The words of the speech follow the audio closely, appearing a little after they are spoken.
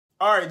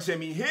All right,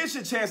 Jimmy, here's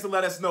your chance to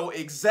let us know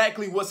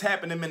exactly what's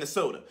happened in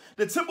Minnesota.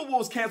 The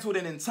Timberwolves canceled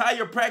an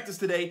entire practice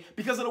today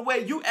because of the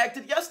way you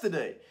acted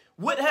yesterday.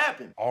 What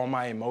happened? All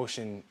my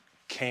emotion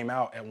came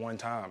out at one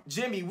time.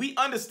 Jimmy, we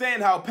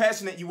understand how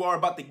passionate you are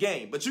about the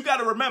game, but you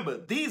gotta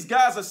remember, these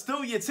guys are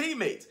still your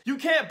teammates. You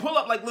can't pull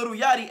up like Little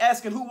Yachty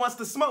asking who wants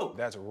to smoke.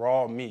 That's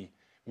raw me.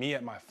 Me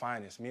at my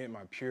finest, me at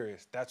my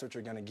purest. That's what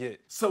you're gonna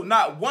get. So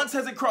not once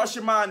has it crossed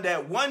your mind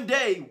that one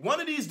day, one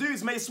of these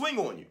dudes may swing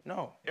on you?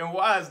 No. And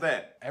why is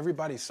that?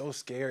 Everybody's so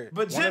scared.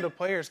 But one of the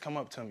players come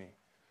up to me.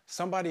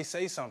 Somebody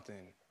say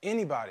something.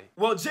 Anybody.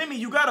 Well, Jimmy,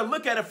 you gotta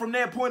look at it from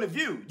their point of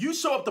view. You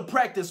show up to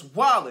practice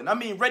wildin'. I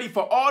mean, ready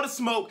for all the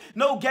smoke,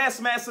 no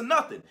gas mask or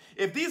nothing.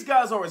 If these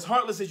guys are as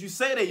heartless as you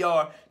say they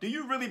are, do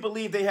you really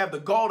believe they have the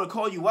gall to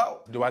call you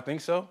out? Do I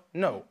think so?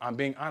 No, I'm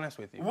being honest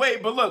with you.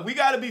 Wait, but look, we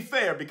gotta be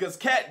fair because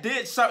Cat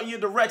did shout in your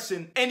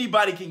direction.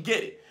 Anybody can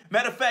get it.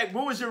 Matter of fact,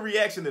 what was your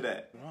reaction to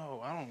that?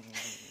 No, I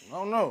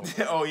don't know.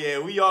 Oh yeah,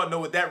 we all know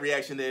what that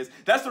reaction is.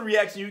 That's the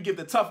reaction you give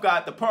the tough guy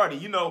at the party.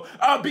 You know,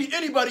 I'll beat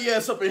anybody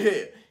ass up in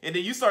here. And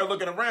then you start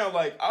looking around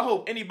like, I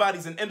hope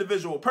anybody's an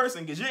individual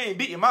person because you ain't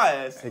beating my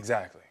ass.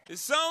 Exactly.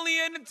 It's only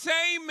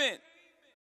entertainment.